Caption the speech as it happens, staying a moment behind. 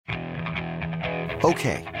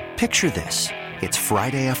Okay, picture this. It's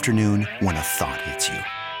Friday afternoon when a thought hits you.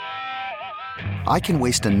 I can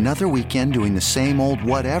waste another weekend doing the same old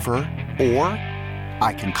whatever, or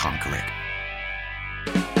I can conquer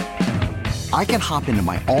it. I can hop into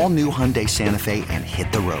my all-new Hyundai Santa Fe and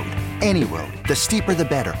hit the road. Any road. The steeper, the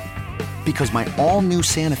better. Because my all-new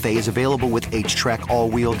Santa Fe is available with H-Track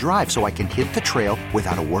all-wheel drive, so I can hit the trail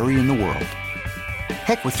without a worry in the world.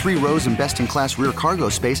 Heck, with 3 rows and best-in-class rear cargo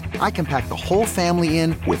space, I can pack the whole family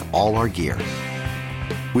in with all our gear.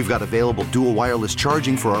 We've got available dual wireless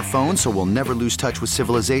charging for our phones, so we'll never lose touch with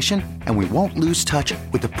civilization, and we won't lose touch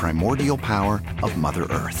with the primordial power of Mother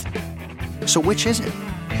Earth. So which is it?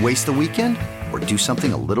 Waste the weekend or do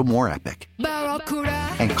something a little more epic?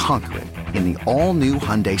 And conquer it in the all-new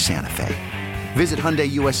Hyundai Santa Fe. Visit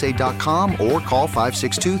HyundaiUSA.com or call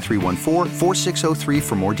 562-314-4603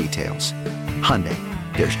 for more details. Hyundai,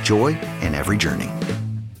 there's joy in every journey.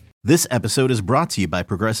 This episode is brought to you by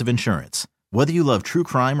Progressive Insurance. Whether you love true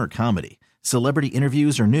crime or comedy, celebrity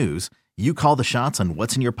interviews or news, you call the shots on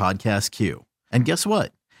what's in your podcast queue. And guess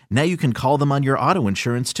what? Now you can call them on your auto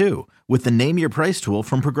insurance too with the Name Your Price tool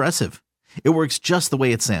from Progressive. It works just the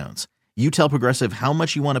way it sounds. You tell Progressive how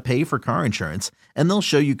much you want to pay for car insurance, and they'll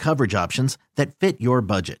show you coverage options that fit your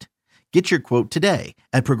budget. Get your quote today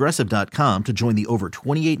at Progressive.com to join the over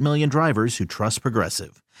 28 million drivers who trust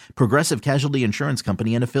Progressive. Progressive Casualty Insurance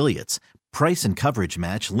Company and Affiliates. Price and coverage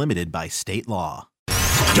match limited by state law.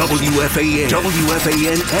 WFAN,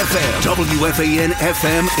 WFAN FM, WFAN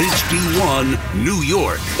FM HD1, New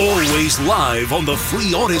York. Always live on the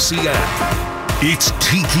free Odyssey app. It's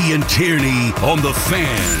Tiki and Tierney on the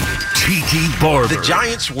Fan. Tiki Barber. The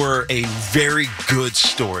Giants were a very good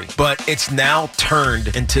story, but it's now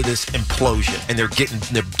turned into this implosion, and they're getting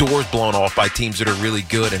their doors blown off by teams that are really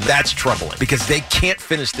good, and that's troubling because they can't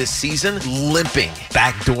finish this season limping,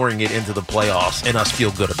 backdooring it into the playoffs, and us feel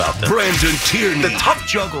good about them. Brandon Tierney. The tough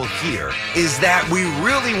juggle here is that we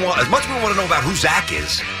really want, as much as we want to know about who Zach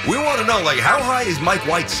is, we want to know, like, how high is Mike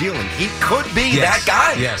White's ceiling? He could be that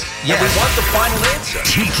guy. Yes. And we want the final answer.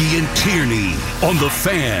 Tiki and Tierney on the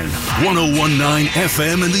Fan, 101.9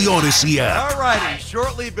 FM and the Odyssey app. All righty,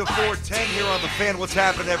 shortly before 10 here on the Fan. What's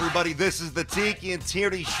happening, everybody? This is the Tiki and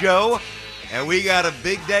Tierney Show, and we got a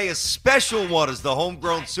big day, a special one as the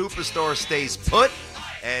homegrown superstar stays put.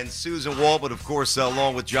 And Susan Waldman, of course,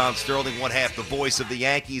 along with John Sterling, one half the voice of the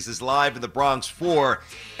Yankees, is live in the Bronx for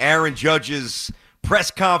Aaron Judge's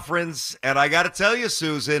press conference. And I got to tell you,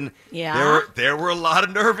 Susan, there were a lot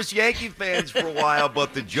of nervous Yankee fans for a while,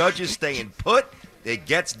 but the Judge is staying put. It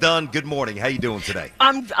gets done. Good morning. How you doing today?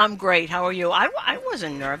 I'm great. How are you? I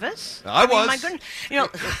wasn't nervous. I was. My goodness.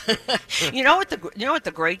 You know what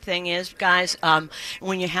the great thing is, guys.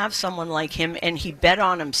 When you have someone like him and he bet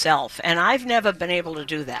on himself, and I've never been able to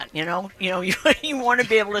do that. You want to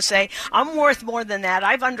be able to say I'm worth more than that.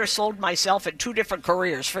 I've undersold myself in 2 different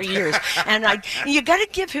careers for years, and you got to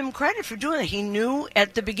give him credit for doing it. He knew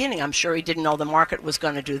at the beginning. I'm sure he didn't know the market was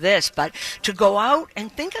going to do this, but to go out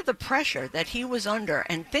and think of the pressure that he was under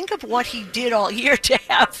and think of what he did all year to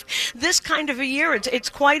have this kind of a year. It's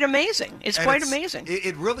quite amazing. It's quite amazing.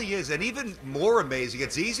 It really is. And even more amazing,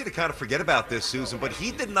 it's easy to kind of forget about this, Susan, but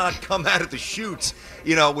he did not come out of the chutes,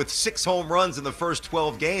 with 6 home runs in the first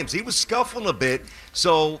 12 games. He was scuffling a bit.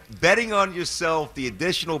 So betting on yourself, the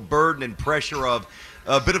additional burden and pressure of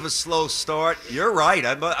a bit of a slow start, you're right.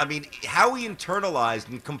 I mean, how he internalized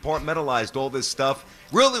and compartmentalized all this stuff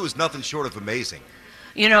really was nothing short of amazing.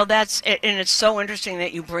 That's it, and it's so interesting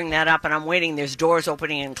that you bring that up, and I'm waiting. There's doors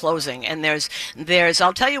opening and closing, and there's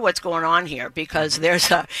I'll tell you what's going on here, because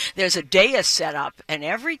there's a dais set up, and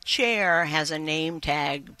every chair has a name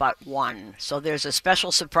tag but one. So there's a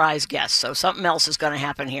special surprise guest. So something else is going to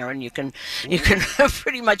happen here, and you can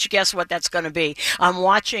pretty much guess what that's going to be. I'm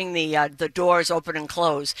watching the doors open and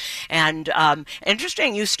close, and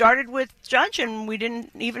interesting. You started with Judge, and we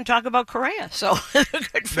didn't even talk about Correa. So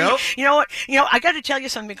good for you. You know what? I got to tell you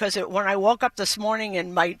something, because when I woke up this morning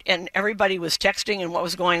and everybody was texting and what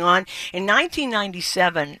was going on, in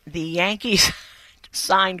 1997, the Yankees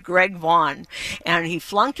signed Greg Vaughn, and he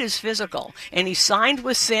flunked his physical, and he signed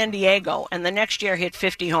with San Diego, and the next year hit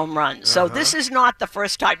 50 home runs. So this is not the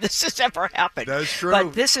first time this has ever happened. That's true.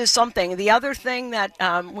 But this is something. The other thing that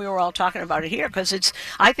we were all talking about it here, because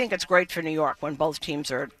I think it's great for New York when both teams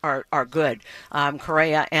are good.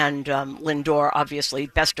 Correa and Lindor, obviously,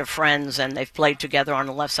 best of friends, and they've played together on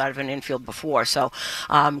the left side of an infield before, so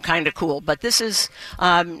kind of cool. But this is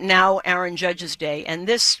now Aaron Judge's day, and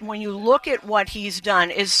this, when you look at what he's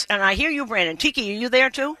done, and I hear you, Brandon. Tiki, are you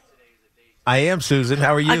there too? I am, Susan.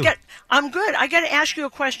 How are you? I'm good. I got to ask you a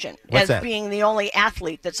question. What's as that? Being the only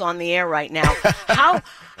athlete that's on the air right now,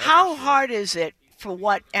 how hard is it for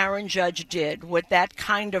what Aaron Judge did with that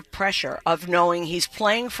kind of pressure of knowing he's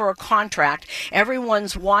playing for a contract,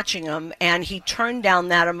 everyone's watching him, and he turned down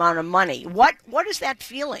that amount of money? What is that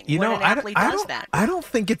feeling when an athlete does that? I don't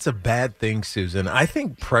think it's a bad thing, Susan. I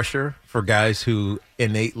think pressure for guys who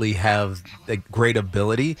innately have a great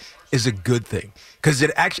ability is a good thing because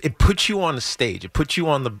it puts you on the stage. It puts you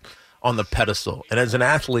on the pedestal. And as an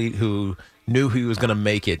athlete who knew he was going to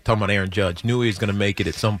make it, talking about Aaron Judge, knew he was going to make it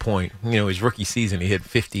at some point. His rookie season, he hit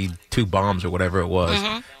 52 bombs or whatever it was.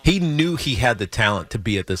 Mm-hmm. He knew he had the talent to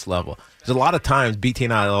be at this level. There's a lot of times BT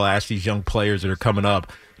and I will ask these young players that are coming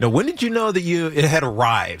up, when did you know that it had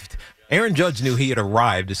arrived? Aaron Judge knew he had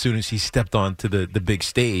arrived as soon as he stepped onto the big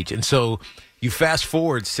stage. And so you fast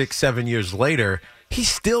forward 6-7 years later, he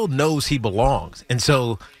still knows he belongs. And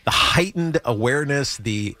so the heightened awareness,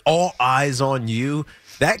 the all eyes on you,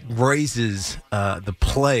 that raises the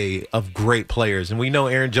play of great players. And we know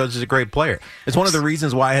Aaron Judge is a great player. It's one of the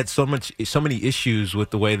reasons why I had so many issues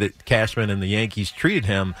with the way that Cashman and the Yankees treated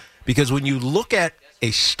him, because when you look at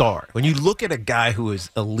a star, when you look at a guy who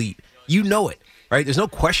is elite, you know it, right? There's no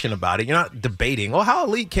question about it. You're not debating, how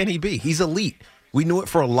elite can he be? He's elite. We knew it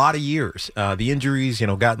for a lot of years. The injuries,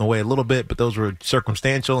 got in the way a little bit, but those were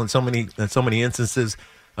circumstantial in so many instances.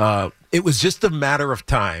 It was just a matter of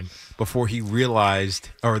time before he realized,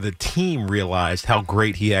 or the team realized, how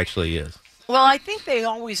great he actually is. Well, I think they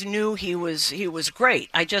always knew he was great.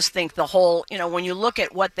 I just think the whole, when you look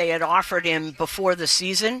at what they had offered him before the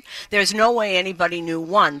season, there's no way anybody knew,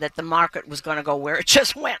 one, that the market was going to go where it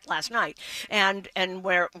just went last night, and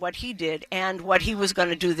what he did and what he was going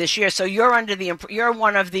to do this year. So you're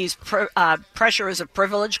one of these pressure is a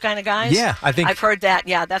privilege kind of guys. Yeah, I think I've heard that.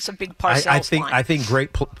 Yeah, that's a big Parcells line. I think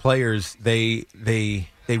great players they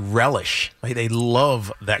relish, they love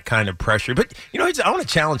that kind of pressure. But I want to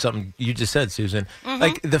challenge something you just said, Susan. Mm-hmm.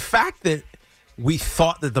 Like the fact that we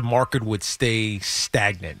thought that the market would stay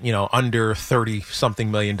stagnant, under $30-something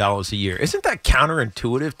million a year. Isn't that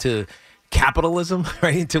counterintuitive to capitalism,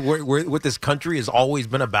 right? To what this country has always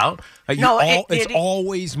been about. It's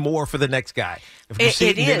always more for the next guy. If you see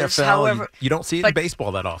it in the NFL, however, you don't see it in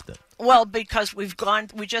baseball that often. Well, because we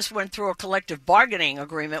just went through a collective bargaining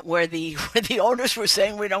agreement where the owners were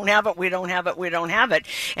saying we don't have it.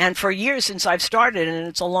 And for years since I've started, and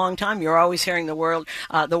it's a long time, you're always hearing the words,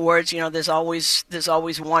 there's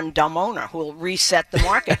always one dumb owner who will reset the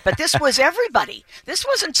market. But this was everybody. This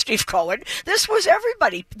wasn't Steve Cohen. This was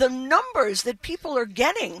everybody. The numbers that people are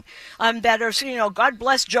getting, that are, God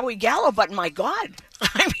bless Joey Gallo, but my God.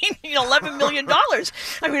 I mean, $11 million.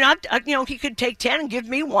 I mean, he could take 10 and give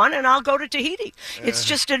me one, and I'll go to Tahiti. It's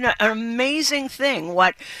just an amazing thing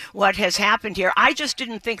what has happened here. I just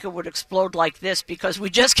didn't think it would explode like this because we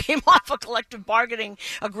just came off a collective bargaining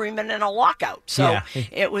agreement and a lockout. So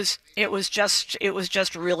it was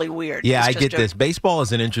just really weird. Yeah, I get this. Baseball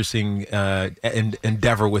is an interesting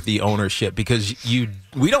endeavor with the ownership because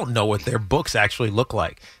we don't know what their books actually look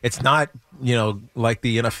like. It's not like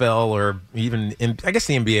the NFL or even I guess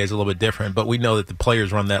the NBA is a little bit different, but we know that the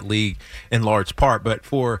players run that league in large part. But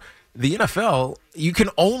for the NFL, you can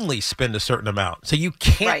only spend a certain amount, so you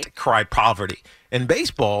can't cry poverty. In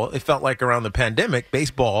baseball, it felt like around the pandemic,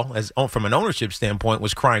 baseball, from an ownership standpoint,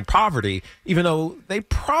 was crying poverty, even though they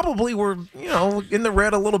probably were, in the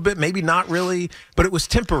red a little bit, maybe not really, but it was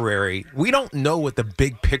temporary. We don't know what the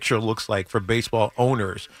big picture looks like for baseball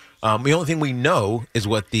owners. The only thing we know is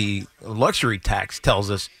what the luxury tax tells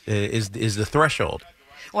us is the threshold.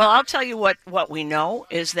 Well, I'll tell you what we know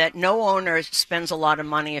is that no owner spends a lot of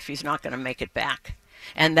money if he's not going to make it back.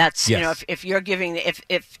 And that's, if you're giving,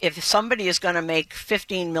 if somebody is going to make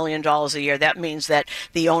 $15 million a year, that means that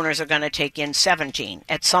the owners are going to take in 17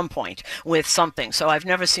 at some point with something. So I've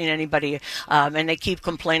never seen anybody, and they keep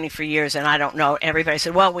complaining for years, and I don't know. Everybody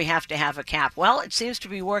said, well, we have to have a cap. Well, it seems to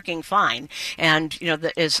be working fine. And,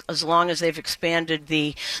 as long as they've expanded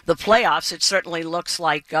the playoffs, it certainly looks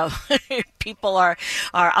like people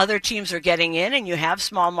other teams are getting in, and you have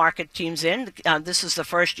small market teams in. This is the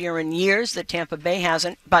first year in years that Tampa Bay hasn't.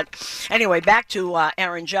 But anyway, back to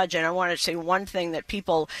Aaron Judge, and I want to say one thing that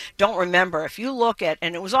people don't remember. If you look at,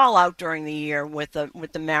 and it was all out during the year with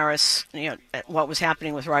the Maris, what was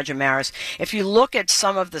happening with Roger Maris. If you look at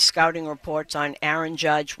some of the scouting reports on Aaron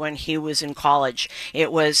Judge when he was in college,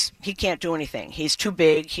 it was he can't do anything. He's too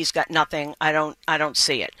big. He's got nothing. I don't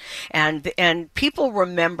see it. And people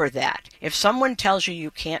remember that. If someone tells you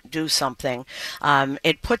can't do something,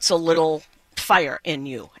 it puts a little fire in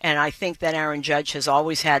you. And I think that Aaron Judge has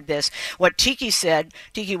always had this. What Tiki,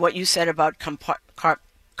 what you said about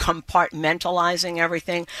compartmentalizing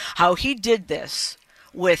everything, how he did this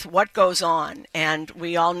with what goes on. And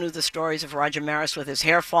we all knew the stories of Roger Maris with his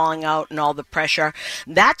hair falling out and all the pressure.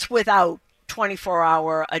 That's without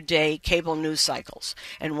 24-hour-a-day cable news cycles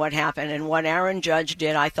and what happened. And what Aaron Judge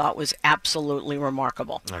did, I thought, was absolutely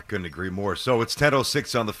remarkable. I couldn't agree more. So it's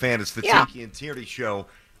 10:06 on the Fan. It's the Tiki and Tierney Show.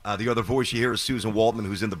 The other voice you hear is Susan Waldman,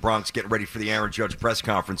 who's in the Bronx getting ready for the Aaron Judge press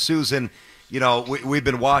conference. Susan, you know, we've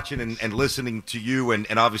been watching and listening to you and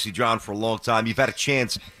obviously John for a long time. You've had a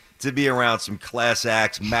chance to be around some class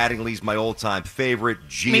acts. Mattingly's my old-time favorite.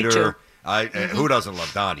 Jeter. Me too. Who doesn't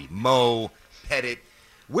love Donnie? Mo, Pettit.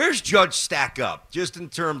 Where's Judge stack up, just in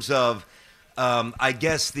terms of, I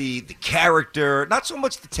guess, the character, not so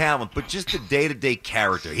much the talent, but just the day-to-day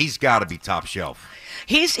character? He's got to be top shelf.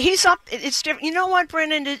 He's up. It's different. You know what,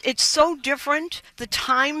 Brendan? It's so different. The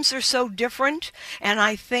times are so different. And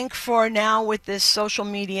I think for now, with this social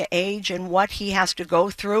media age and what he has to go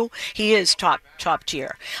through, he is top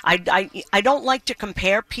tier. I don't like to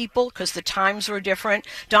compare people because the times were different.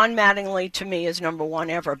 Don Mattingly, to me, is number one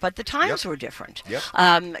ever, but the times were different. Yep.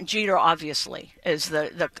 Jeter, obviously, is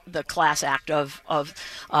the class act of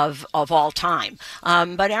all time.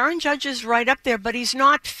 But Aaron Judge is right up there, but he's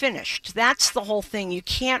not finished. That's the whole thing. You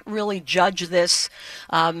can't really judge this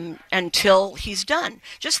until he's done.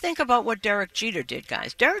 Just think about what Derek Jeter did,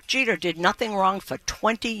 guys. Derek Jeter did nothing wrong for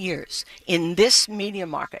 20 years in this media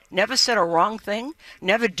market. Never said a wrong thing,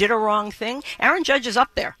 never did a wrong thing. Aaron Judge is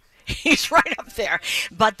up there. He's right up there.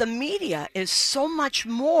 But the media is so much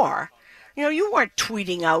more. You know, you weren't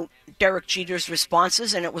tweeting out Derek Jeter's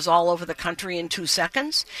responses and it was all over the country in 2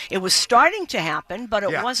 seconds. It was starting to happen, but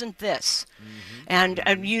it wasn't this. And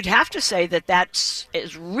you'd have to say that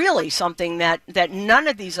is really something that none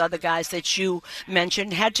of these other guys that you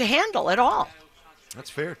mentioned had to handle at all. That's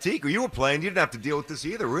fair. Teague, you were playing. You didn't have to deal with this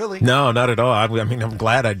either, really. No, not at all. I mean, I'm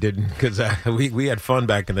glad I didn't because we had fun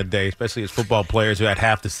back in the day, especially as football players who had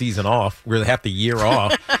half the season off, really half the year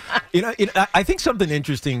off. I think something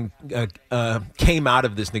interesting came out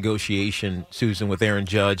of this negotiation, Susan, with Aaron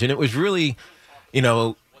Judge, and it was really,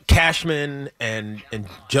 Cashman and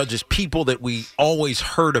Judge's people that we always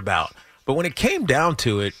heard about. But when it came down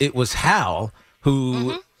to it, it was Hal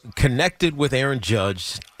who connected with Aaron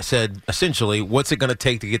Judge, said essentially, what's it going to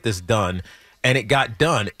take to get this done? And it got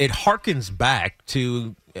done. It harkens back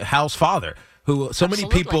to Hal's father, who so many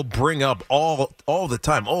people bring up all the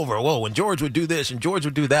time when George would do this and George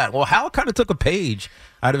would do that. Well, Hal kind of took a page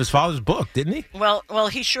out of his father's book, didn't he? Well,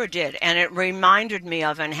 he sure did. And it reminded me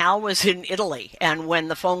of, and Hal was in Italy, and when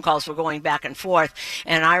the phone calls were going back and forth.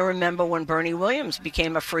 And I remember when Bernie Williams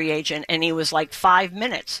became a free agent, and he was like 5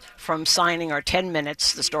 minutes from signing, or 10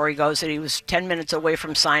 minutes. The story goes that he was 10 minutes away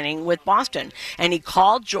from signing with Boston. And he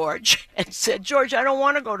called George and said, George, I don't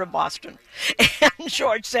want to go to Boston. And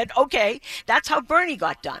George said, okay, that's how Bernie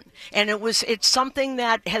got done. And it's something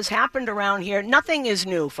that has happened around here. Nothing is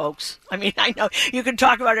new, folks. I mean, I know you can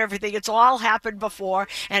talk about everything. It's all happened before.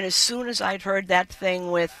 And as soon as I'd heard that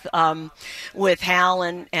thing with Hal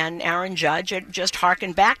and Aaron Judge, it just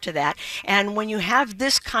harkened back to that. And when you have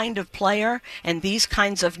this kind of player and these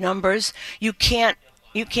kinds of numbers, you can't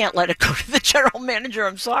let it go to the general manager.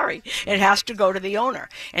 I'm sorry. It has to go to the owner.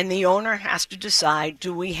 And the owner has to decide,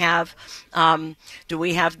 do we have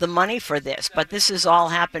the money for this? But this has all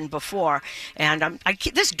happened before. And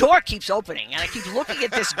this door keeps opening. And I keep looking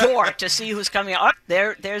at this door to see who's coming up.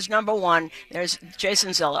 Oh, there's number one. There's Jason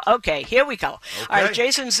Zillo. Okay, here we go. Okay. All right,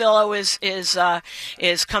 Jason Zillo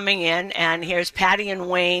is coming in. And here's Patty and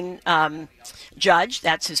Wayne Judge,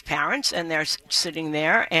 that's his parents, and they're sitting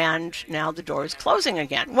there, and now the door is closing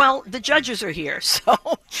again. Well, the judges are here, so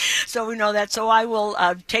we know that. So I will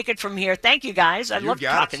take it from here. Thank you, guys. I love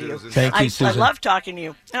talking to you. Thank you, Susan. I love talking to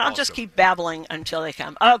you. And I'll just keep babbling until they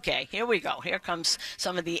come. Okay, here we go. Here comes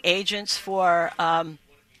some of the agents for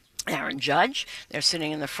Aaron Judge. They're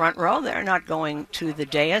sitting in the front row. They're not going to the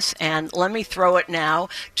dais. And let me throw it now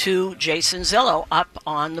to Jason Zillo up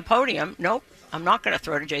on the podium. Nope. I'm not going to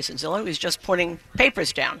throw to Jason Zillo. He's just putting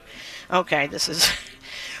papers down. Okay,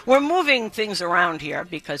 we're moving things around here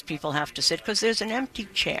because people have to sit, because there's an empty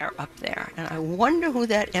chair up there. And I wonder who's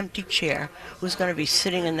going to be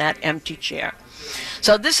sitting in that empty chair.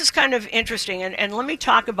 So this is kind of interesting, and let me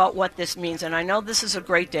talk about what this means. And I know this is a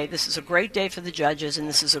great day. This is a great day for the judges, and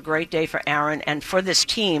this is a great day for Aaron and for this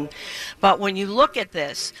team. But when you look at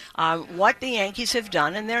this, what the Yankees have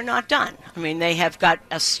done, and they're not done. I mean, they have got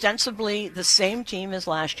ostensibly the same team as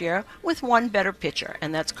last year with one better pitcher,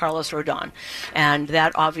 and that's Carlos Rodon. And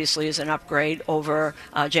that obviously is an upgrade over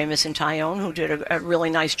Jamison Tyone, who did a really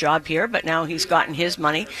nice job here, but now he's gotten his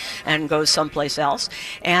money and goes someplace else.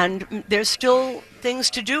 And there's still things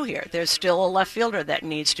to do here. There's still a left fielder that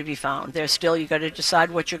needs to be found. There's still, you got to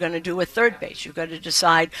decide what you're going to do with third base. You've got to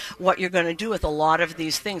decide what you're going to do with a lot of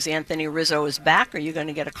these things. Anthony Rizzo is back. Are you going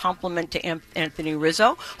to get a compliment to Anthony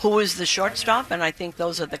Rizzo, who is the shortstop? And I think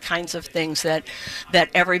those are the kinds of things that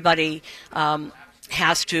everybody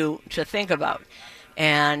has to think about.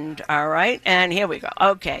 And all right, and here we go.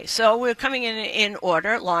 Okay, so we're coming in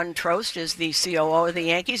order. Lon Trost is the COO of the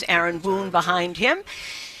Yankees. Aaron Boone behind him.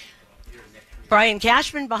 Brian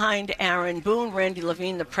Cashman behind Aaron Boone, Randy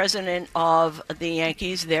Levine, the president of the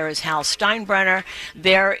Yankees. There is Hal Steinbrenner.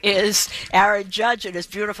 There is Aaron Judge and his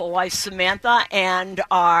beautiful wife Samantha. And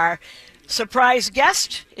our surprise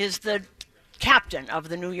guest is the captain of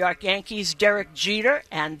the New York Yankees, Derek Jeter,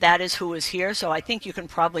 and that is who is here. So I think you can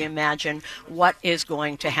probably imagine what is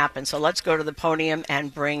going to happen. So let's go to the podium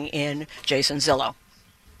and bring in Jason Zillo.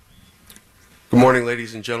 Good morning,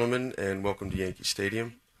 ladies and gentlemen, and welcome to Yankee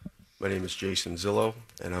Stadium. My name is Jason Zillo,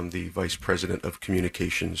 and I'm the Vice President of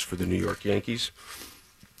Communications for the New York Yankees.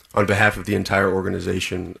 On behalf of the entire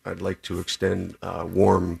organization, I'd like to extend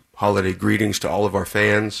warm holiday greetings to all of our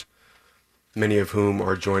fans, many of whom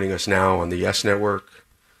are joining us now on the YES Network,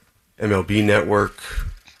 MLB Network,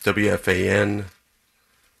 WFAN,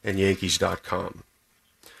 and Yankees.com.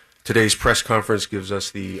 Today's press conference gives us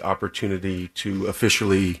the opportunity to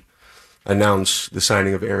officially announce the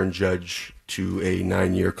signing of Aaron Judge to a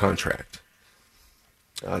 9-year contract.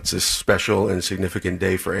 It's a special and significant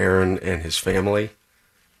day for Aaron and his family.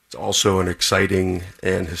 It's also an exciting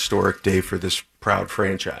and historic day for this proud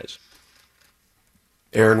franchise.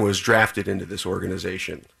 Aaron was drafted into this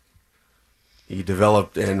organization. He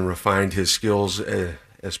developed and refined his skills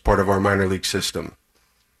as part of our minor league system.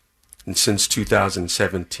 And since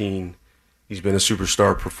 2017, he's been a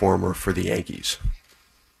superstar performer for the Yankees.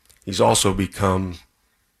 He's also become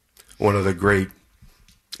one of the great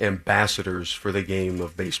ambassadors for the game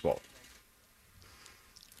of baseball.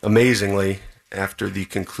 Amazingly, after the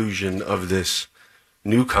conclusion of this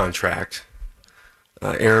new contract,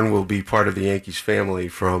 Aaron will be part of the Yankees family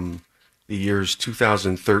from the years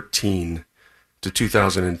 2013 to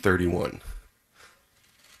 2031.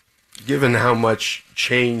 Given how much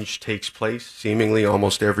change takes place seemingly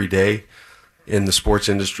almost every day in the sports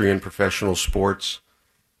industry and professional sports,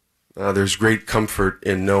 there's great comfort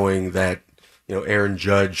in knowing that Aaron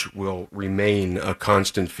Judge will remain a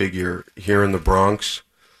constant figure here in the Bronx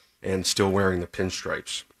and still wearing the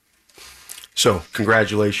pinstripes. So,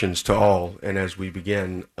 congratulations to all, and as we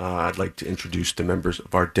begin, I'd like to introduce the members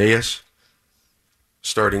of our dais.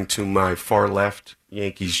 Starting to my far left,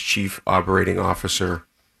 Yankees Chief Operating Officer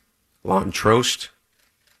Lon Trost,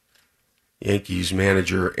 Yankees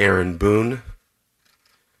Manager Aaron Boone,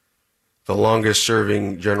 the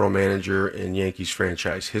longest-serving general manager in Yankees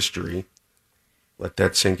franchise history. Let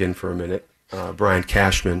that sink in for a minute. Brian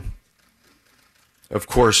Cashman. Of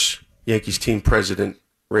course, Yankees team president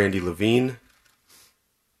Randy Levine.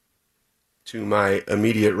 To my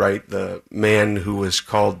immediate right, the man who was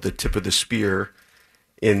called the tip of the spear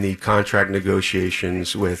in the contract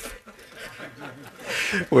negotiations with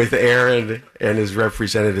Aaron and his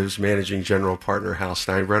representatives, managing general partner Hal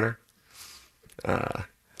Steinbrenner.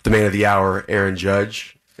 The man of the hour, Aaron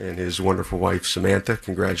Judge, and his wonderful wife, Samantha.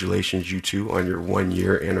 Congratulations, you two, on your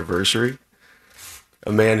 1-year anniversary.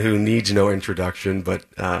 A man who needs no introduction, but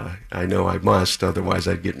I know I must, otherwise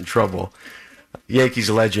I'd get in trouble. Yankees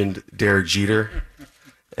legend, Derek Jeter.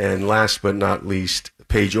 And last but not least,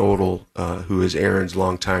 Paige Odell, who is Aaron's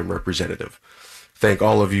longtime representative. Thank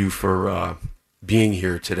all of you for being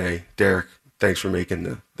here today. Derek, thanks for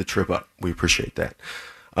making the trip up. We appreciate that.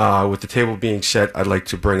 With the table being set, I'd like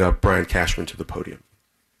to bring up Brian Cashman to the podium.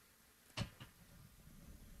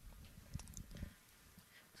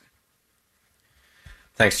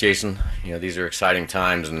 Thanks, Jason. These are exciting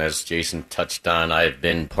times, and as Jason touched on, I've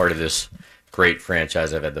been part of this great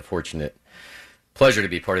franchise. I've had the fortunate pleasure to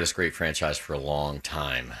be part of this great franchise for a long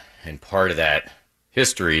time, and part of that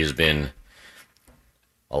history has been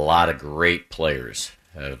a lot of great players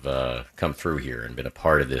have come through here and been a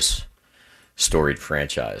part of this storied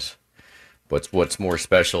franchise. What's more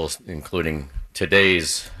special, including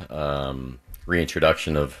today's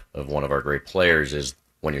reintroduction of one of our great players, is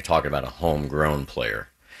when you're talking about a homegrown player.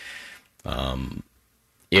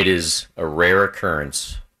 It is a rare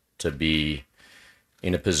occurrence to be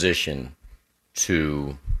in a position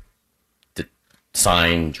to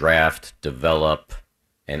sign, draft, develop,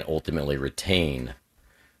 and ultimately retain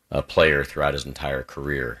a player throughout his entire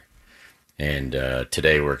career. And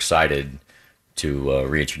today we're excited to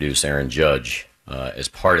reintroduce Aaron Judge as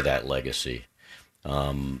part of that legacy.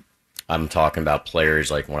 I'm talking about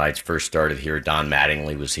players like when I first started here, Don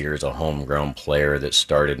Mattingly was here as a homegrown player that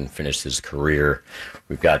started and finished his career.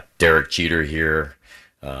 We've got Derek Jeter here.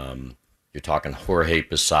 You're talking Jorge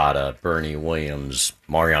Posada, Bernie Williams,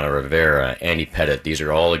 Mariano Rivera, Andy Pettitte. These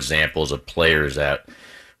are all examples of players that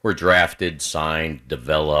were drafted, signed,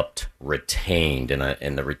 developed, retained.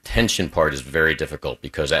 And the retention part is very difficult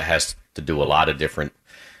because that has to do a lot of different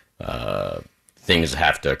things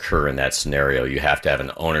have to occur in that scenario. You have to have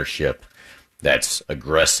an ownership that's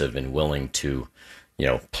aggressive and willing to,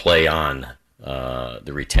 play on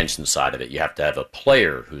the retention side of it. You have to have a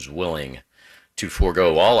player who's willing to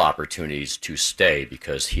forego all opportunities to stay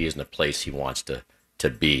because he is in a place he wants to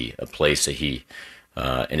be, a place that he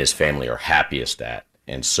and his family are happiest at.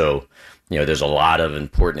 And so, there's a lot of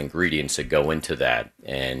important ingredients that go into that.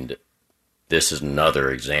 And this is another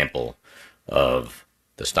example of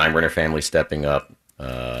the Steinbrenner family stepping up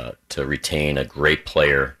to retain a great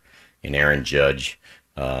player in Aaron Judge,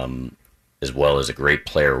 as well as a great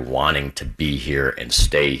player wanting to be here and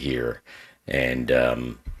stay here. And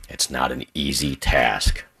it's not an easy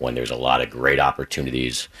task when there's a lot of great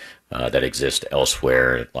opportunities that exist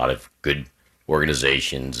elsewhere, a lot of good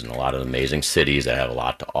organizations and a lot of amazing cities that have a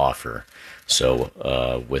lot to offer.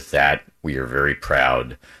 So with that, we are very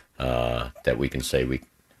proud that we can say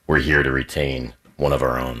we're here to retain one of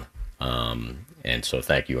our own. And so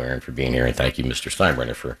thank you, Aaron, for being here, and thank you, Mr.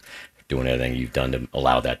 Steinbrenner, for doing everything you've done to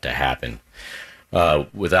allow that to happen.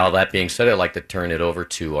 With all that being said, I'd like to turn it over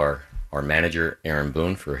to our manager, Aaron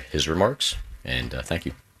Boone, for his remarks, and thank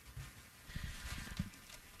you.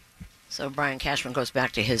 So Brian Cashman goes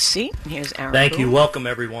back to his seat. Here's Aaron Thank Boone. you. Welcome,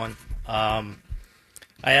 everyone. I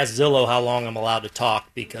asked Zillow how long I'm allowed to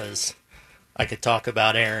talk because I could talk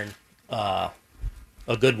about Aaron a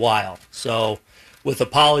good while. So with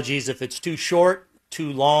apologies if it's too short,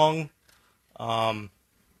 too long,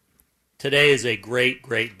 today is a great,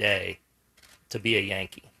 great day to be a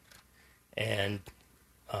Yankee. And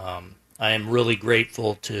I am really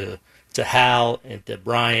grateful to Hal and to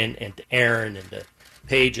Brian and to Aaron and to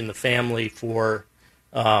Paige and the family for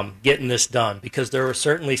getting this done, because there were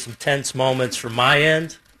certainly some tense moments from my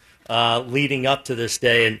end leading up to this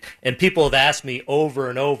day, and people have asked me over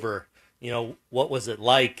and over, what was it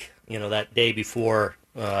like, that day before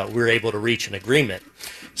we were able to reach an agreement.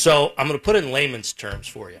 So I'm going to put it in layman's terms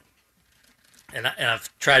for you, and I've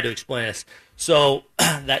tried to explain this. So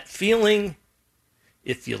that feeling,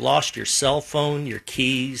 if you lost your cell phone, your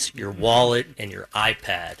keys, your wallet, and your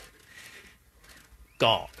iPad,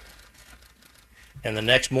 gone. And the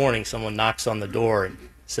next morning, someone knocks on the door and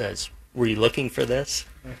says, "Were you looking for this?"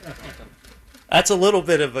 That's a little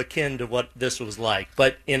bit of akin to what this was like.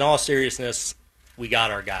 But in all seriousness, we got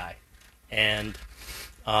our guy. And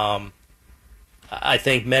I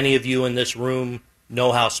think many of you in this room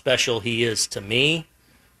know how special he is to me,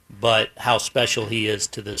 but how special he is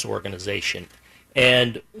to this organization.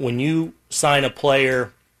 And when you sign a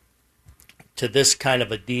player to this kind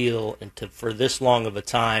of a deal and for this long of a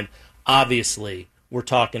time, obviously we're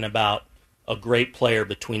talking about a great player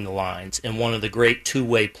between the lines and one of the great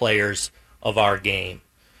two-way players of our game.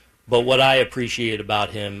 But what I appreciate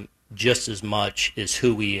about him just as much is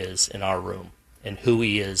who he is in our room and who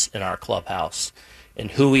he is in our clubhouse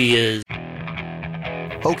and who he is.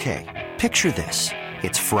 Okay, picture this.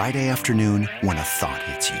 It's Friday afternoon when a thought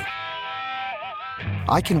hits you.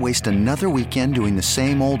 I can waste another weekend doing the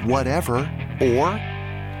same old whatever, or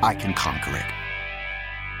I can conquer it.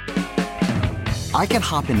 I can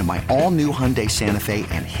hop into my all-new Hyundai Santa Fe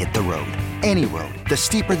and hit the road. Any road. The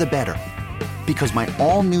steeper, the better. Because my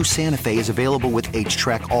all-new Santa Fe is available with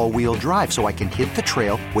H-Track all-wheel drive, so I can hit the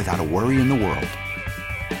trail without a worry in the world.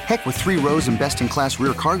 Heck, with 3 rows and best-in-class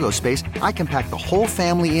rear cargo space, I can pack the whole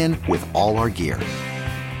family in with all our gear.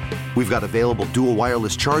 We've got available dual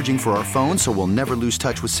wireless charging for our phones, so we'll never lose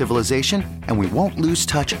touch with civilization, and we won't lose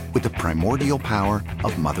touch with the primordial power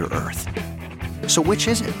of Mother Earth. So which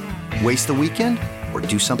is it? Waste the weekend or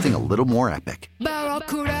do something a little more epic?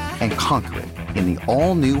 And conquer it in the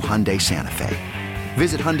all-new Hyundai Santa Fe.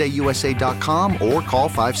 Visit HyundaiUSA.com or call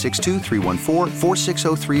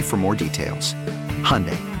 562-314-4603 for more details.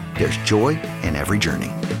 Hyundai, there's joy in every journey.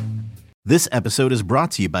 This episode is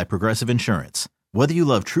brought to you by Progressive Insurance. Whether you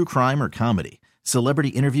love true crime or comedy, Celebrity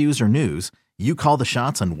interviews or news, you call the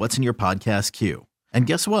shots on what's in your podcast queue. And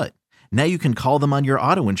guess what? Now you can call them on your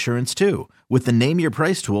auto insurance too with the Name Your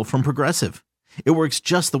Price tool from Progressive. It works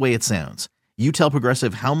just the way it sounds. You tell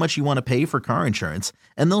Progressive how much you want to pay for car insurance,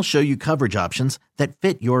 and they'll show you coverage options that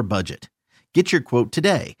fit your budget. Get your quote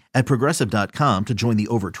today at Progressive.com to join the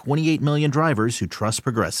over 28 million drivers who trust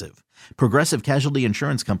Progressive. Progressive Casualty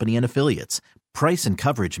Insurance Company and Affiliates. Price and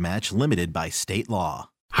coverage match limited by state law.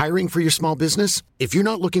 Hiring for your small business? If you're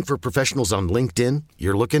not looking for professionals on LinkedIn,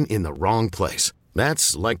 you're looking in the wrong place.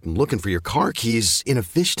 That's like looking for your car keys in a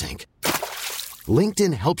fish tank.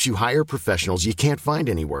 LinkedIn helps you hire professionals you can't find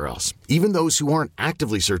anywhere else, even those who aren't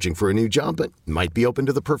actively searching for a new job but might be open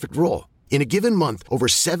to the perfect role. In a given month, over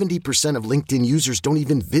 70% of LinkedIn users don't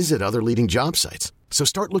even visit other leading job sites. So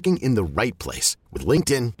start looking in the right place. With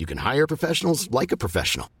LinkedIn, you can hire professionals like a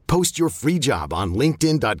professional. Post your free job on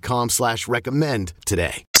linkedin.com/recommend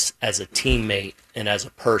today. As a teammate and as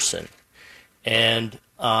a person. And,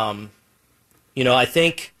 I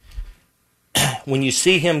think when you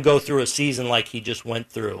see him go through a season like he just went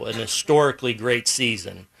through, an historically great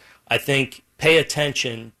season, I think pay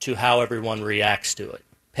attention to how everyone reacts to it.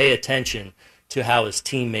 Pay attention to how his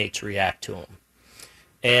teammates react to him.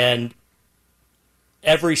 And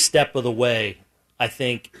every step of the way, I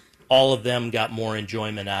think all of them got more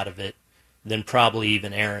enjoyment out of it than probably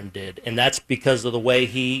even Aaron did. And that's because of the way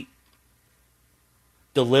he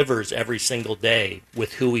delivers every single day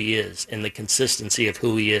with who he is and the consistency of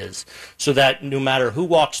who he is. So that no matter who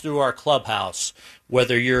walks through our clubhouse,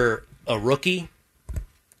 whether you're a rookie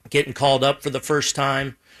getting called up for the first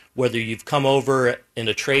time, whether you've come over in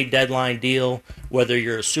a trade deadline deal, whether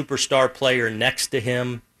you're a superstar player next to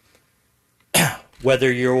him,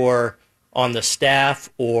 whether you're on the staff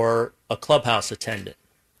or a clubhouse attendant,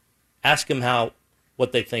 ask them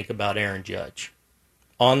what they think about Aaron Judge.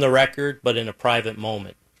 On the record, but in a private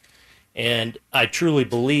moment. And I truly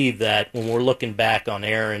believe that when we're looking back on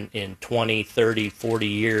Aaron in 20, 30, 40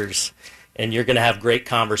 years, and you're going to have great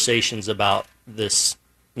conversations about this,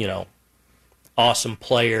 awesome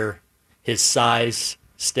player. His size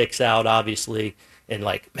sticks out, obviously, and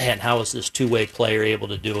man, how is this two-way player able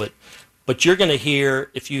to do it? But you're going to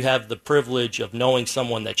hear, if you have the privilege of knowing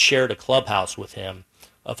someone that shared a clubhouse with him,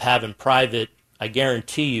 of having private, I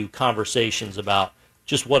guarantee you, conversations about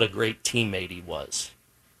just what a great teammate he was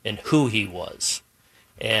and who he was.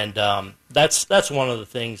 And that's one of the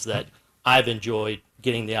things that I've enjoyed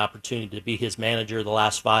getting the opportunity to be his manager the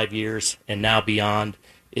last 5 years and now beyond,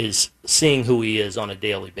 is seeing who he is on a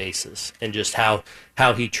daily basis and just how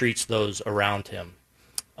he treats those around him.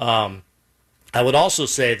 I would also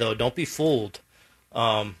say, though, don't be fooled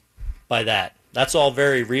by that. That's all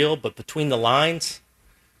very real, but between the lines,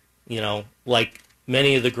 like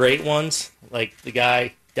many of the great ones, like the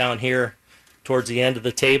guy down here towards the end of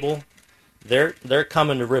the table, they're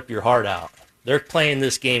coming to rip your heart out. They're playing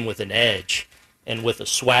this game with an edge and with a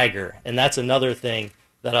swagger, and that's another thing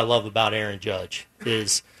that I love about Aaron Judge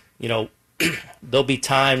is, there'll be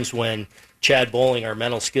times when Chad Bowling, our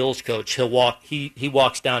mental skills coach, he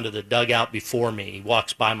walks down to the dugout before me. He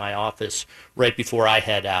walks by my office right before I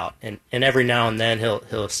head out, and every now and then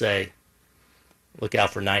he'll say, "Look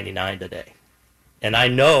out for 99 today." And I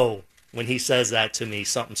know when he says that to me,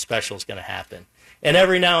 something special is going to happen. And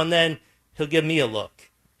every now and then he'll give me a look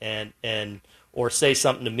or say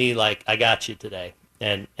something to me like, "I got you today."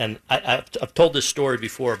 And I've told this story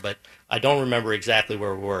before, but I don't remember exactly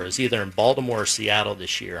where we were. It was either in Baltimore or Seattle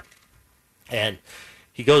this year. And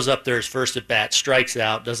he goes up there his first at bat, strikes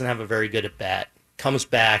out, doesn't have a very good at bat, comes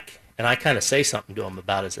back, and I kind of say something to him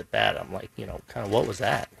about his at bat. I'm like, kind of, what was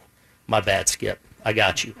that? "My bad, Skip. I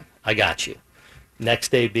got you.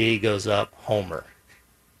 Next AB goes up, homer.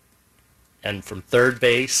 And from third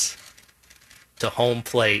base to home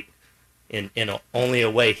plate in only a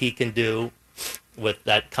way he can do, with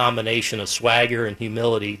that combination of swagger and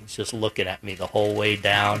humility, he's just looking at me the whole way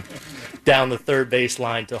down the third base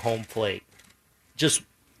line to home plate. Just,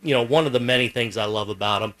 one of the many things I love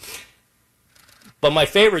about him. But my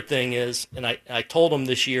favorite thing is, and I told him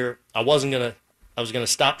this year, I was going to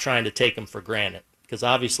stop trying to take him for granted, because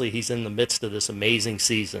obviously he's in the midst of this amazing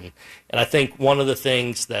season. And I think one of the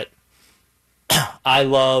things that I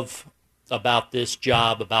love about this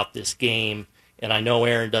job, about this game, and I know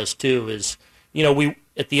Aaron does too, is, we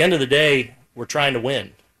at the end of the day, we're trying to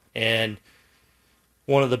win. And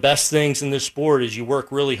one of the best things in this sport is you work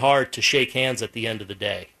really hard to shake hands at the end of the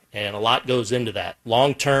day. And a lot goes into that.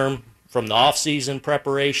 Long term, from the off-season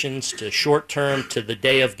preparations to short term to the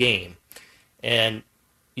day of game. And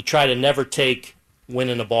you try to never take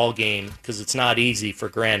winning a ball game, because it's not easy, for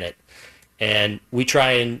granted. And we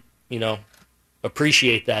try and,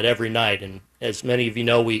 appreciate that every night. And as many of you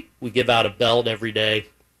know, we give out a belt every day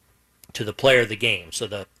to the player of the game. So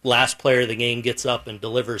the last player of the game gets up and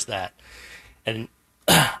delivers that. And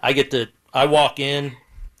I walk in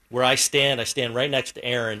where I stand right next to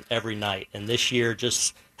Aaron every night. And this year,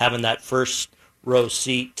 just having that first row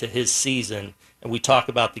seat to his season, and we talk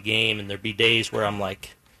about the game, and there'd be days where I'm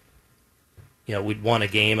like, we'd won a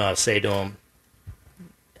game, I'll say to him,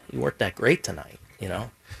 you weren't that great tonight, And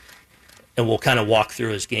we'll kind of walk through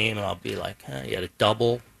his game, and I'll be like, you had a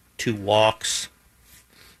double, 2 walks,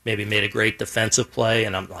 maybe made a great defensive play,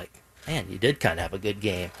 and I'm like, man, you did kind of have a good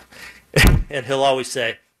game. And he'll always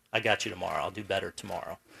say, I got you tomorrow. I'll do better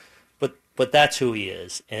tomorrow. But that's who he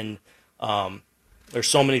is. And there's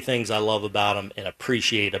so many things I love about him and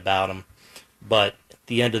appreciate about him. But at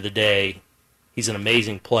the end of the day, he's an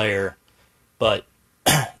amazing player. But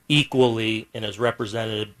equally, and as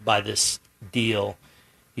represented by this deal,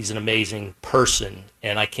 he's an amazing person.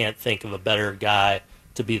 And I can't think of a better guy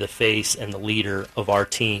to be the face and the leader of our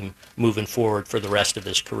team moving forward for the rest of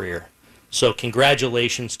his career. So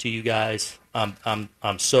congratulations to you guys. I'm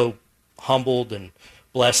so humbled and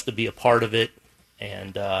blessed to be a part of it,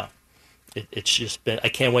 and it's just been. I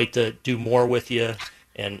can't wait to do more with you,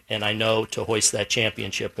 and I know to hoist that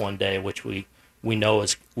championship one day, which we know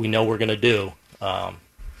we're going to do.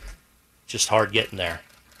 Just hard getting there,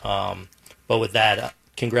 but with that,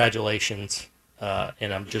 congratulations,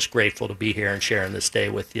 and I'm just grateful to be here and sharing this day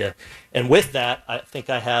with you. And with that, I think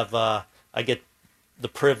I get the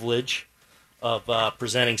privilege of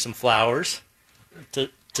presenting some flowers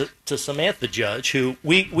to Samantha Judge, who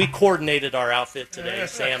we coordinated our outfit today,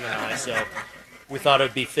 Sam and I, so we thought it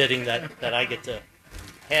would be fitting that I get to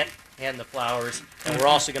hand the flowers. And we're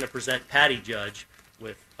also going to present Patty Judge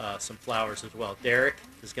with some flowers as well. Derek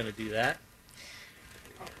is going to do that.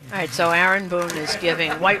 All right, so Aaron Boone is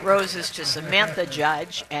giving white roses to Samantha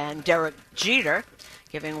Judge, and Derek Jeter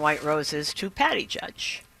giving white roses to Patty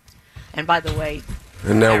Judge. And by the way...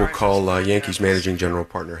 And now we'll call Yankees Managing General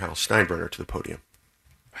Partner Hal Steinbrenner to the podium.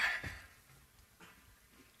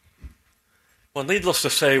 Well, needless to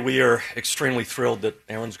say, we are extremely thrilled that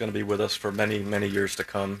Aaron's going to be with us for many, many years to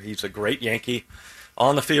come. He's a great Yankee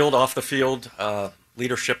on the field, off the field.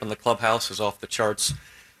 Leadership in the clubhouse is off the charts.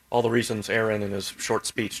 All the reasons Aaron in his short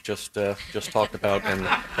speech just talked about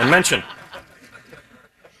and mentioned.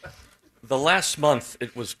 The last month,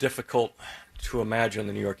 it was difficult to imagine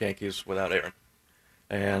the New York Yankees without Aaron.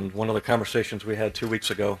 And one of the conversations we had 2 weeks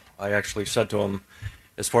ago, I actually said to him,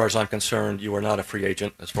 as far as I'm concerned, you are not a free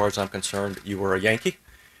agent. As far as I'm concerned, you are a Yankee,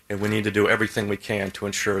 and we need to do everything we can to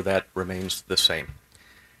ensure that remains the same.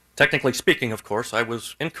 Technically speaking, of course, I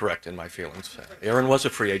was incorrect in my feelings. Aaron was a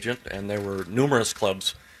free agent, and there were numerous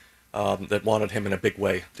clubs that wanted him in a big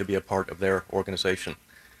way to be a part of their organization.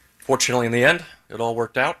 Fortunately, in the end, it all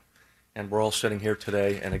worked out, and we're all sitting here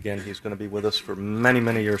today, and again, he's going to be with us for many,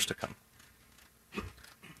 many years to come.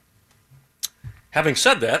 Having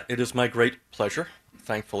said that, it is my great pleasure,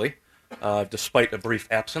 thankfully, despite a brief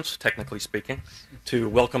absence, technically speaking, to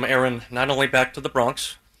welcome Aaron not only back to the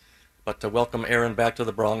Bronx, but to welcome Aaron back to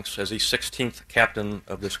the Bronx as the 16th captain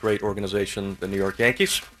of this great organization, the New York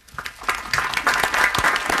Yankees.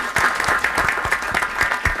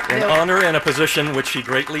 An honor and a position which he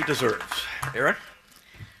greatly deserves. Aaron?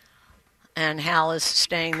 And Hal is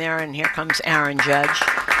staying there, and here comes Aaron Judge.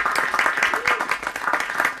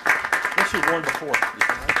 What's he worn before?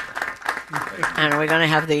 And we're going to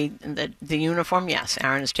have the uniform. Yes,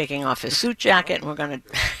 Aaron is taking off his suit jacket, and we're going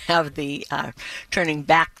to have the turning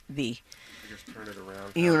back the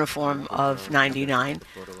uniform of 99.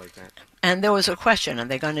 And there was a question, are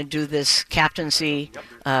they going to do this captaincy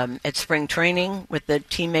at spring training with the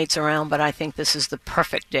teammates around? But I think this is the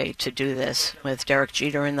perfect day to do this with Derek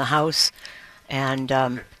Jeter in the house. And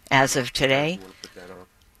as of today,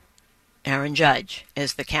 Aaron Judge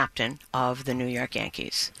is the captain of the New York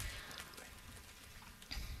Yankees.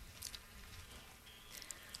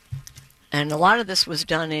 And a lot of this was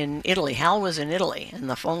done in Italy. Hal was in Italy, and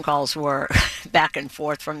the phone calls were back and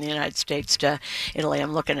forth from the United States to Italy.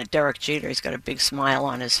 I'm looking at Derek Jeter. He's got a big smile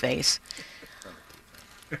on his face.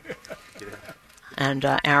 And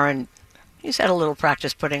Aaron, he's had a little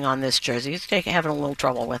practice putting on this jersey. He's having a little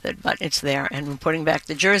trouble with it, but it's there. And we're putting back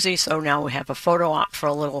the jersey, so now we have a photo op for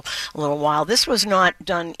a little while. This was not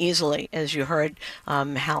done easily, as you heard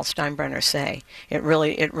Hal Steinbrenner say. It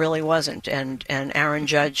really wasn't. And Aaron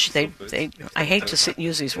Judge, they I hate to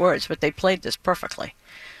use these words, but they played this perfectly,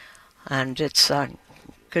 and it's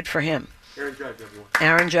good for him. Aaron Judge, everyone.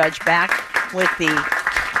 Aaron Judge back with the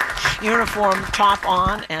uniform top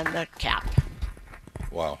on and the cap.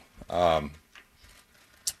 Wow.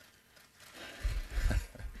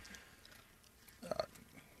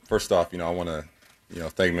 first off, I want to,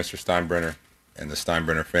 thank Mr. Steinbrenner and the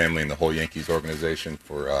Steinbrenner family and the whole Yankees organization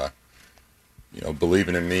for,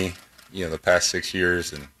 believing in me, the past 6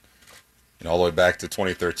 years and, all the way back to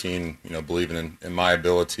 2013, believing in my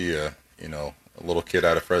ability, a little kid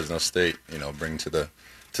out of Fresno State, bring to the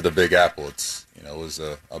Big Apple. It was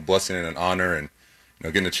a blessing and an honor, and,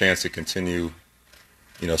 getting a chance to continue,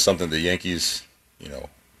 something the Yankees,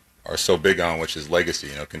 are so big on, which is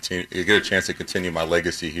legacy. Get a chance to continue my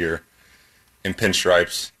legacy here in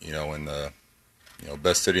pinstripes, in the,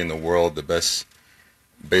 best city in the world, the best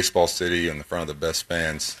baseball city in the front of the best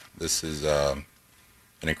fans. This is an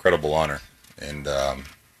incredible honor, and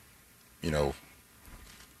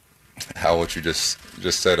how what you just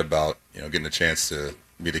said about getting a chance to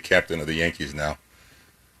be the captain of the Yankees now.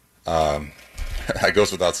 That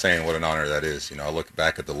goes without saying what an honor that is. I look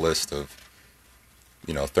back at the list of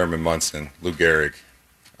Thurman Munson, Lou Gehrig,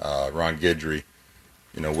 Ron Guidry,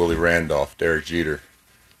 Willie Randolph, Derek Jeter,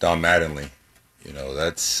 Don Mattingly.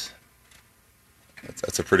 That's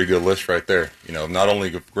a pretty good list right there. Not only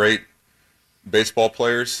great baseball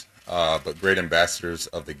players, but great ambassadors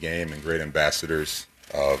of the game and great ambassadors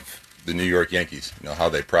of the New York Yankees. How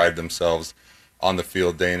they pride themselves on the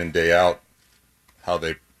field day in and day out, how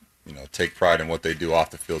they take pride in what they do off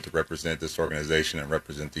the field to represent this organization and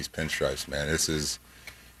represent these pinstripes. Man, this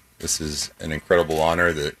is an incredible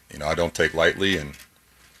honor that I don't take lightly, and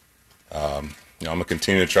I'm gonna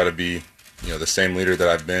continue to try to be the same leader that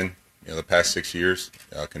I've been the past 6 years.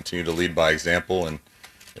 Continue to lead by example, and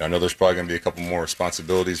I know there's probably gonna be a couple more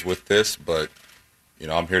responsibilities with this, but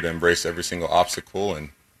I'm here to embrace every single obstacle and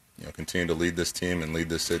continue to lead this team and lead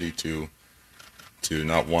this city to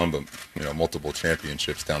not one but multiple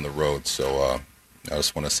championships down the road. So I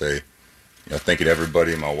just want to say thank you to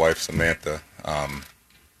everybody, my wife Samantha,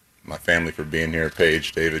 my family for being here,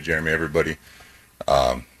 Paige, David, Jeremy, everybody,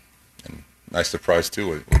 and nice surprise too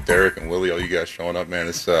with Derek and Willie, all you guys showing up, man.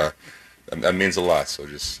 It's that means a lot, so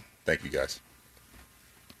just thank you guys.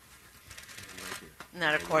 And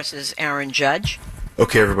that, of course, is Aaron Judge.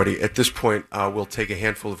 Okay, everybody. At this point, we'll take a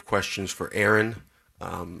handful of questions for Aaron.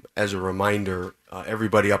 As a reminder,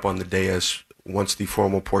 everybody up on the dais, once the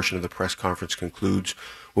formal portion of the press conference concludes,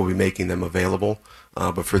 we'll be making them available.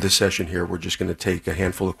 But for this session here, we're just going to take a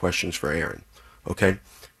handful of questions for Aaron. Okay?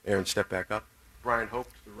 Aaron, step back up. Brian Hope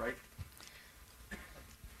to the right.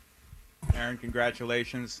 Aaron,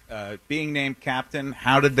 congratulations. Being named captain,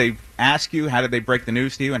 how did they ask you? How did they break the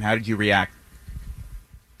news to you? And how did you react?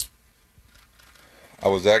 I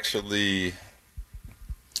was actually...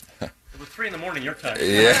 It was 3 in the morning your time.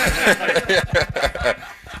 Yeah.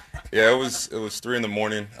 Yeah, it was 3 in the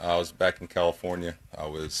morning. I was back in California. I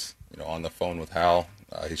was, on the phone with Hal.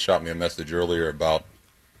 He shot me a message earlier about,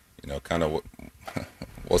 kind of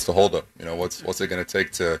what's the holdup? What's it going to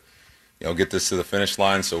take to, get this to the finish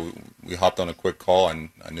line? So we hopped on a quick call, and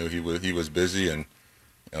I knew he was busy, and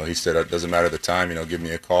he said it doesn't matter the time, give me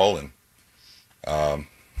a call, and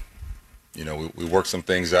we worked some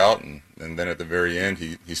things out, and then at the very end,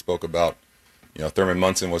 he spoke about, Thurman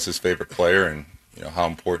Munson was his favorite player, and how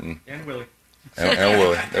important, and Willie, and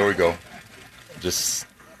Willie. There we go. Just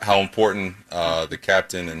how important the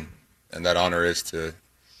captain and that honor is to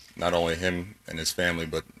not only him and his family,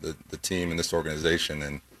 but the team and this organization,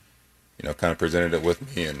 and kind of presented it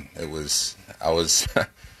with me, and I was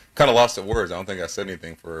kind of lost at words. I don't think I said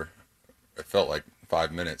anything for, it felt like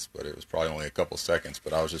 5 minutes, but it was probably only a couple seconds.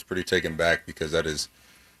 But I was just pretty taken back because that is,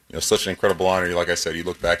 such an incredible honor. Like I said, you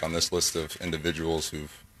look back on this list of individuals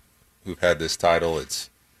who've had this title. It's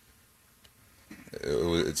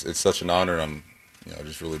such an honor. I'm,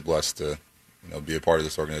 just really blessed to, be a part of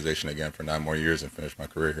this organization again for 9 more years and finish my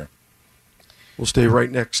career here. We'll stay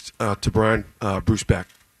right next to Brian. Bruce Beck.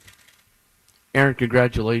 Aaron,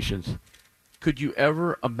 congratulations. Could you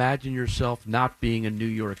ever imagine yourself not being a New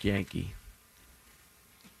York Yankee?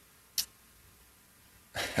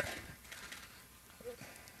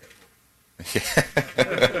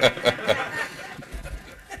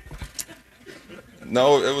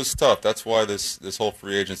 No, it was tough. That's why this whole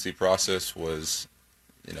free agency process was,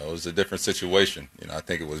 it was a different situation. I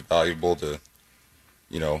think it was valuable to,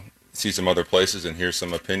 see some other places and hear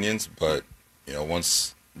some opinions. But,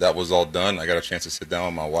 once that was all done, I got a chance to sit down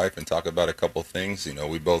with my wife and talk about a couple things.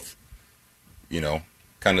 We both,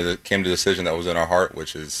 kind of came to the decision that was in our heart,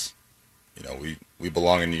 which is, we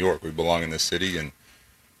belong in New York. We belong in this city, and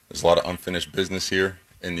there's a lot of unfinished business here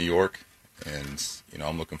in New York. And,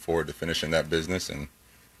 I'm looking forward to finishing that business and,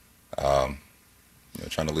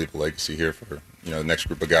 trying to leave a legacy here for, the next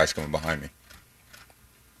group of guys coming behind me.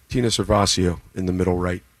 Tina Servasio in the middle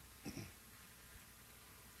right.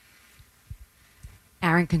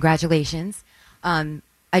 Aaron, congratulations.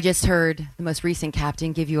 I just heard the most recent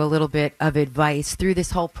captain give you a little bit of advice through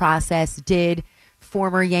this whole process. Did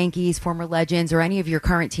former Yankees, former legends, or any of your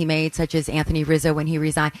current teammates, such as Anthony Rizzo when he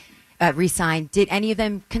resigned, did any of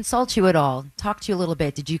them consult you at all? Talk to you a little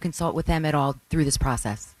bit. Did you consult with them at all through this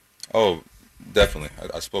process? Oh, definitely.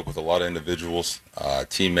 I spoke with a lot of individuals,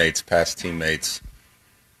 teammates, past teammates,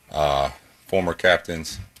 former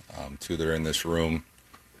captains, two that are in this room,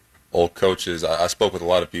 old coaches. I spoke with a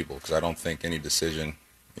lot of people because I don't think any decision,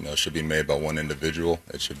 should be made by one individual.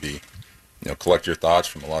 It should be, collect your thoughts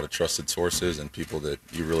from a lot of trusted sources and people that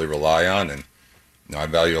you really rely on. And, I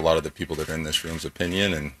value a lot of the people that are in this room's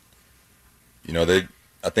opinion. And,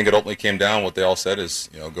 I think it ultimately came down, what they all said is,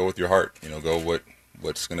 go with your heart, go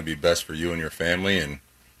what's going to be best for you and your family. And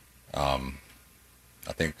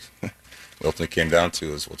I think what ultimately came down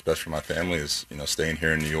to is what's best for my family is, staying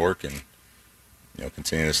here in New York and,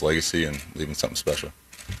 continuing this legacy and leaving something special.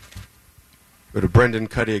 Go to Brendan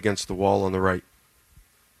Cuddy against the wall on the right.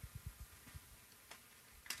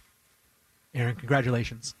 Aaron,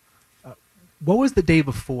 congratulations. What was the day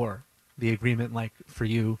before the agreement like for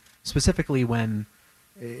you, specifically when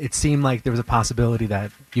it seemed like there was a possibility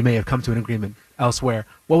that you may have come to an agreement elsewhere?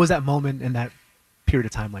 What was that moment and that period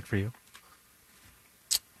of time like for you?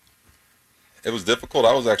 It was difficult.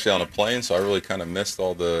 I was actually on a plane, so I really kind of missed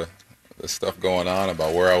all the stuff going on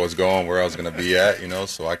about where I was going, where I was going to be at,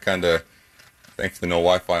 so I kind of, thankfully no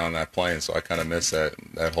Wi-Fi on that plane, so I kind of missed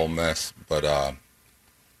that whole mess. But,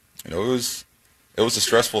 it was a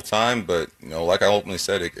stressful time, but, like I openly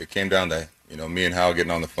said, it came down to, me and Hal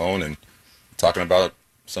getting on the phone and talking about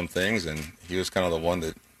some things, and he was kind of the one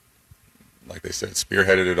that, like they said,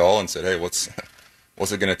 spearheaded it all and said, hey, what's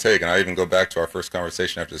it going to take? And I even go back to our first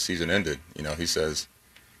conversation after the season ended. He says,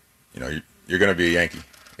 you're going to be a Yankee.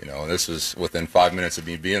 And this was within 5 minutes of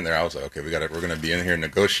me being there. I was like, okay, we're going to be in here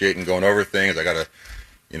negotiating, going over things. I got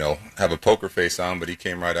to, have a poker face on. But he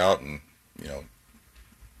came right out and,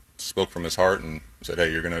 spoke from his heart and said,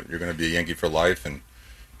 hey, you're going to be a Yankee for life, and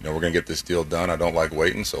we're going to get this deal done. I don't like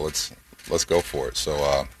waiting, so let's go for it.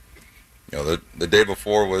 So, the day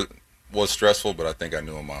before was stressful, but I think I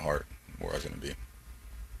knew in my heart where I was going to be.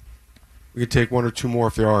 We could take one or two more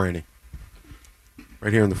if there are any.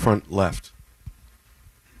 Right here in the front left.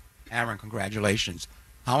 Aaron, congratulations.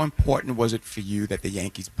 How important was it for you that the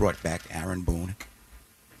Yankees brought back Aaron Boone?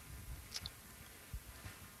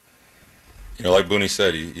 Like Booney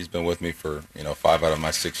said, he's been with me for, 5 out of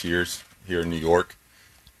my 6 years here in New York.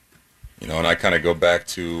 And I kind of go back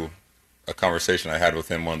to a conversation I had with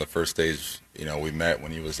him one of the first days, we met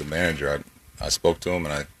when he was the manager. I spoke to him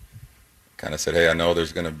and I kind of said, hey, I know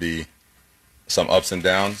there's going to be some ups and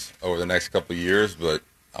downs over the next couple of years, but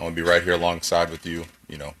I'm going to be right here alongside with you,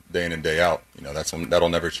 day in and day out. That'll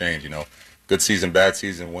never change. Good season, bad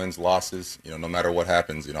season, wins, losses, no matter what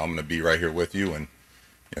happens, I'm going to be right here with you. And,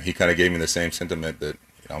 he kind of gave me the same sentiment that,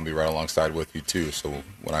 I'm going to be right alongside with you too. So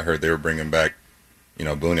when I heard they were bringing back,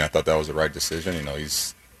 Booney, I thought that was the right decision.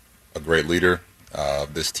 He's a great leader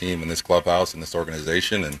of this team and this clubhouse and this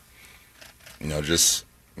organization. And,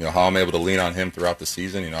 how I'm able to lean on him throughout the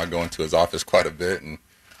season. I go into his office quite a bit and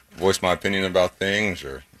voice my opinion about things,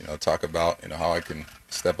 or talk about how I can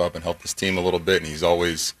step up and help this team a little bit. And he's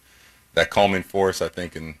always that calming force, I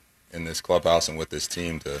think, in this clubhouse and with this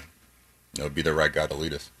team to be the right guy to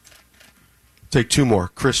lead us. Take two more.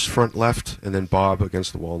 Chris front left, and then Bob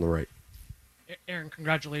against the wall on the right. Aaron,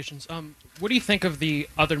 congratulations. What do you think of the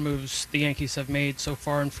other moves the Yankees have made so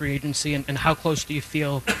far in free agency, and how close do you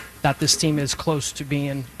feel that this team is close to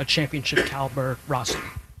being a championship caliber roster?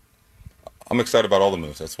 I'm excited about all the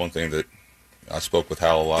moves. That's one thing that I spoke with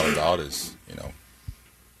Hal a lot about is,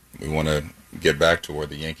 we want to get back to where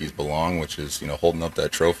the Yankees belong, which is, holding up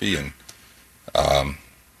that trophy. And,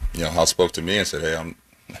 Hal spoke to me and said, hey,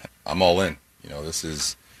 I'm all in. This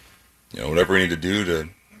is, whatever we need to do to,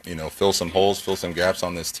 fill some holes, fill some gaps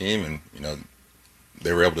on this team. And,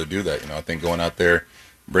 they were able to do that. I think going out there,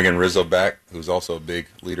 bringing Rizzo back, who's also a big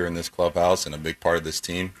leader in this clubhouse and a big part of this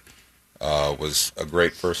team, was a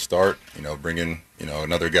great first start. Bringing,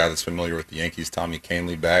 another guy that's familiar with the Yankees, Tommy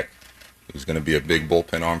Kahnle, back, who's going to be a big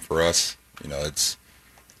bullpen arm for us.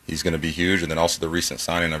 He's going to be huge. And then also the recent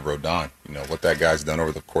signing of Rodon, what that guy's done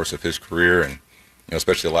over the course of his career and,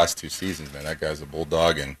 especially the last 2 seasons, man, that guy's a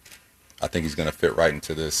bulldog. And I think he's going to fit right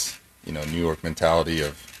into this, New York mentality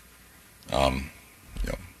of,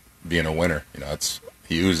 being a winner.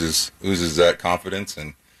 He oozes that confidence,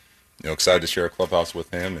 and excited to share a clubhouse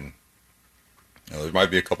with him. And there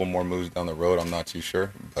might be a couple more moves down the road. I'm not too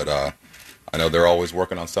sure, but I know they're always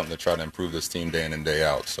working on something to try to improve this team day in and day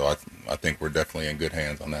out. So I think we're definitely in good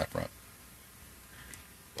hands on that front.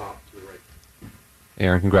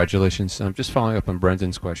 Aaron, congratulations. Just following up on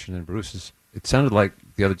Brendan's question and Bruce's, it sounded like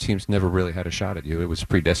the other teams never really had a shot at you. It was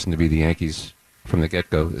predestined to be the Yankees from the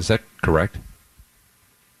get-go. Is that correct?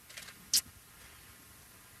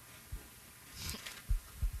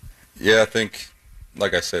 Yeah, I think,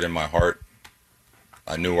 like I said, in my heart,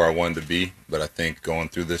 I knew where I wanted to be, but I think going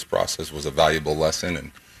through this process was a valuable lesson,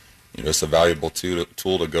 and it's a valuable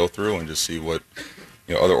tool to go through and just see what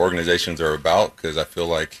other organizations are about, because I feel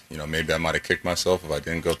like maybe I might have kicked myself if I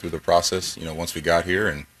didn't go through the process once we got here,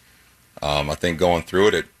 and I think going through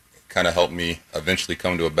it kind of helped me eventually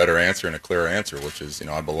come to a better answer and a clearer answer, which is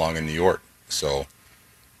I belong in New York. So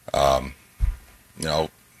it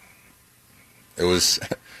was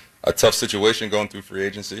a tough situation going through free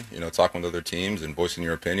agency, talking with other teams and voicing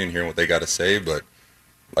your opinion, hearing what they got to say. But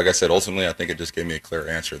like I said, ultimately, I think it just gave me a clear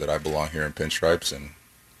answer that I belong here in Pinstripes and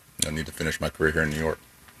I need to finish my career here in New York.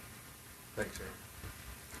 Thanks, Aaron.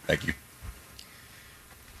 Thank you.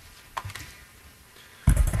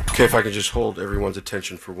 Okay, if I could just hold everyone's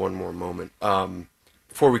attention for one more moment.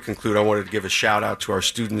 Before we conclude, I wanted to give a shout out to our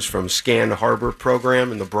students from Scan Harbor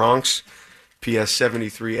program in the Bronx.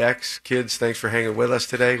 PS73X. Kids, thanks for hanging with us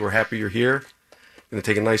today. We're happy you're here. Going to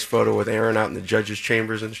take a nice photo with Aaron out in the judges'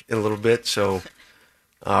 chambers in a little bit. So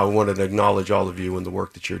I wanted to acknowledge all of you and the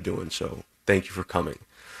work that you're doing. So thank you for coming.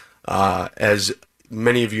 As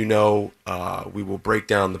many of you know, we will break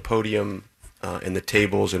down the podium and the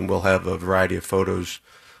tables, and we'll have a variety of photos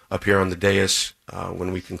up here on the dais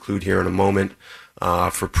when we conclude here in a moment.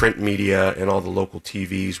 For print media and all the local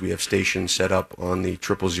TVs, we have stations set up on the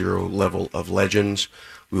 000 level of Legends.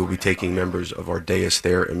 We will be taking members of our dais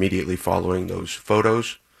there immediately following those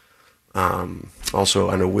photos.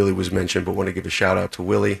 Also, I know Willie was mentioned, but want to give a shout out to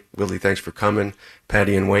Willie. Willie, thanks for coming.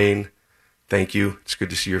 Patty and Wayne, thank you. It's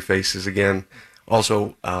good to see your faces again.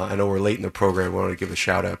 Also, I know we're late in the program. I want to give a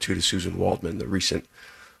shout out to Susan Waldman, the recent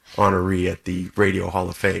honoree at the Radio Hall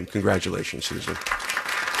of Fame. Congratulations, Susan.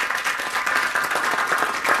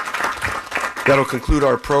 That'll conclude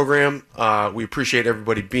our program. We appreciate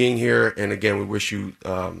everybody being here, and again, we wish you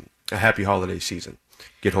a happy holiday season.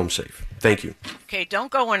 Get home safe. Thank you. Okay,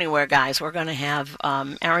 don't go anywhere, guys. We're going to have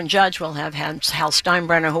Aaron Judge. We'll have Hal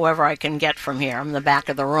Steinbrenner, whoever I can get from here. I'm in the back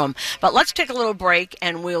of the room. But let's take a little break,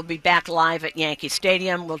 and we'll be back live at Yankee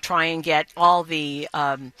Stadium. We'll try and get all the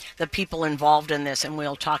people involved in this, and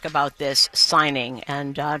we'll talk about this signing.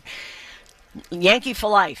 And Yankee for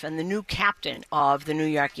life, and the new captain of the New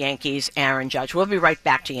York Yankees, Aaron Judge. We'll be right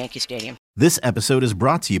back to Yankee Stadium. This episode is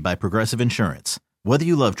brought to you by Progressive Insurance. Whether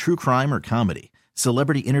you love true crime or comedy,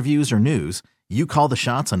 celebrity interviews or news, you call the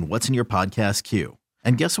shots on what's in your podcast queue.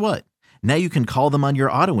 And guess what? Now you can call them on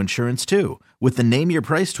your auto insurance too with the Name Your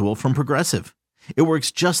Price tool from Progressive. It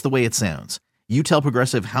works just the way it sounds. You tell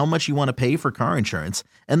Progressive how much you want to pay for car insurance,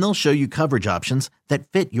 and they'll show you coverage options that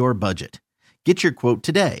fit your budget. Get your quote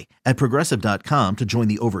today at Progressive.com to join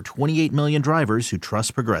the over 28 million drivers who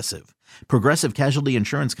trust Progressive. Progressive Casualty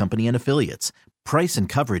Insurance Company and Affiliates. Price and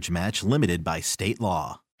coverage match limited by state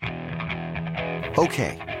law.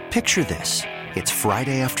 Okay, picture this. It's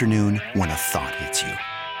Friday afternoon when a thought hits you.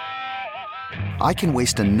 I can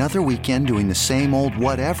waste another weekend doing the same old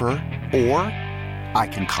whatever, or I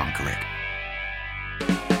can conquer it.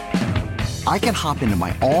 I can hop into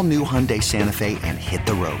my all-new Hyundai Santa Fe and hit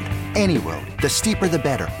the road. Any road. The steeper, the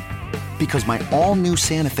better. Because my all-new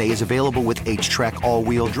Santa Fe is available with H-Track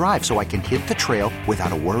all-wheel drive, so I can hit the trail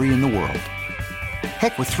without a worry in the world.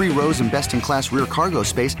 Heck, with 3 rows and best-in-class rear cargo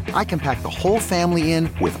space, I can pack the whole family in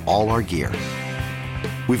with all our gear.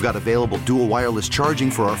 We've got available dual wireless charging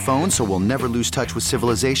for our phones, so we'll never lose touch with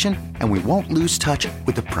civilization, and we won't lose touch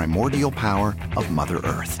with the primordial power of Mother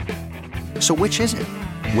Earth. So which is it?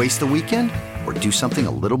 Waste the weekend or do something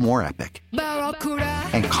a little more epic?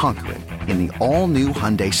 And conquer it in the all-new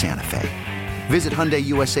Hyundai Santa Fe. Visit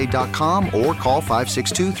HyundaiUSA.com or call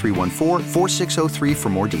 562-314-4603 for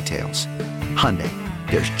more details. Hyundai,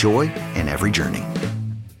 there's joy in every journey.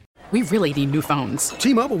 We really need new phones.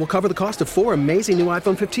 T-Mobile will cover the cost of 4 amazing new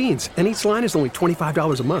iPhone 15s, and each line is only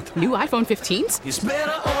 $25 a month. New iPhone 15s? It's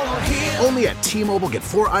better over here. Only at T-Mobile, get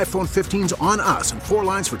 4 iPhone 15s on us and 4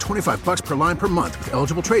 lines for $25 per line per month with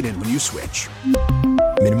eligible trade-in when you switch.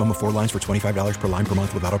 Minimum of 4 lines for $25 per line per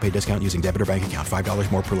month with autopay discount using debit or bank account.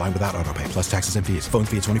 $5 more per line without autopay, plus taxes and fees. Phone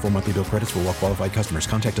fee at 24 monthly bill credits for well-qualified customers.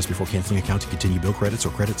 Contact us before canceling account to continue bill credits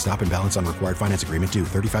or credit stop and balance on required finance agreement due.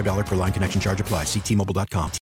 $35 per line connection charge applies. See T-Mobile.com.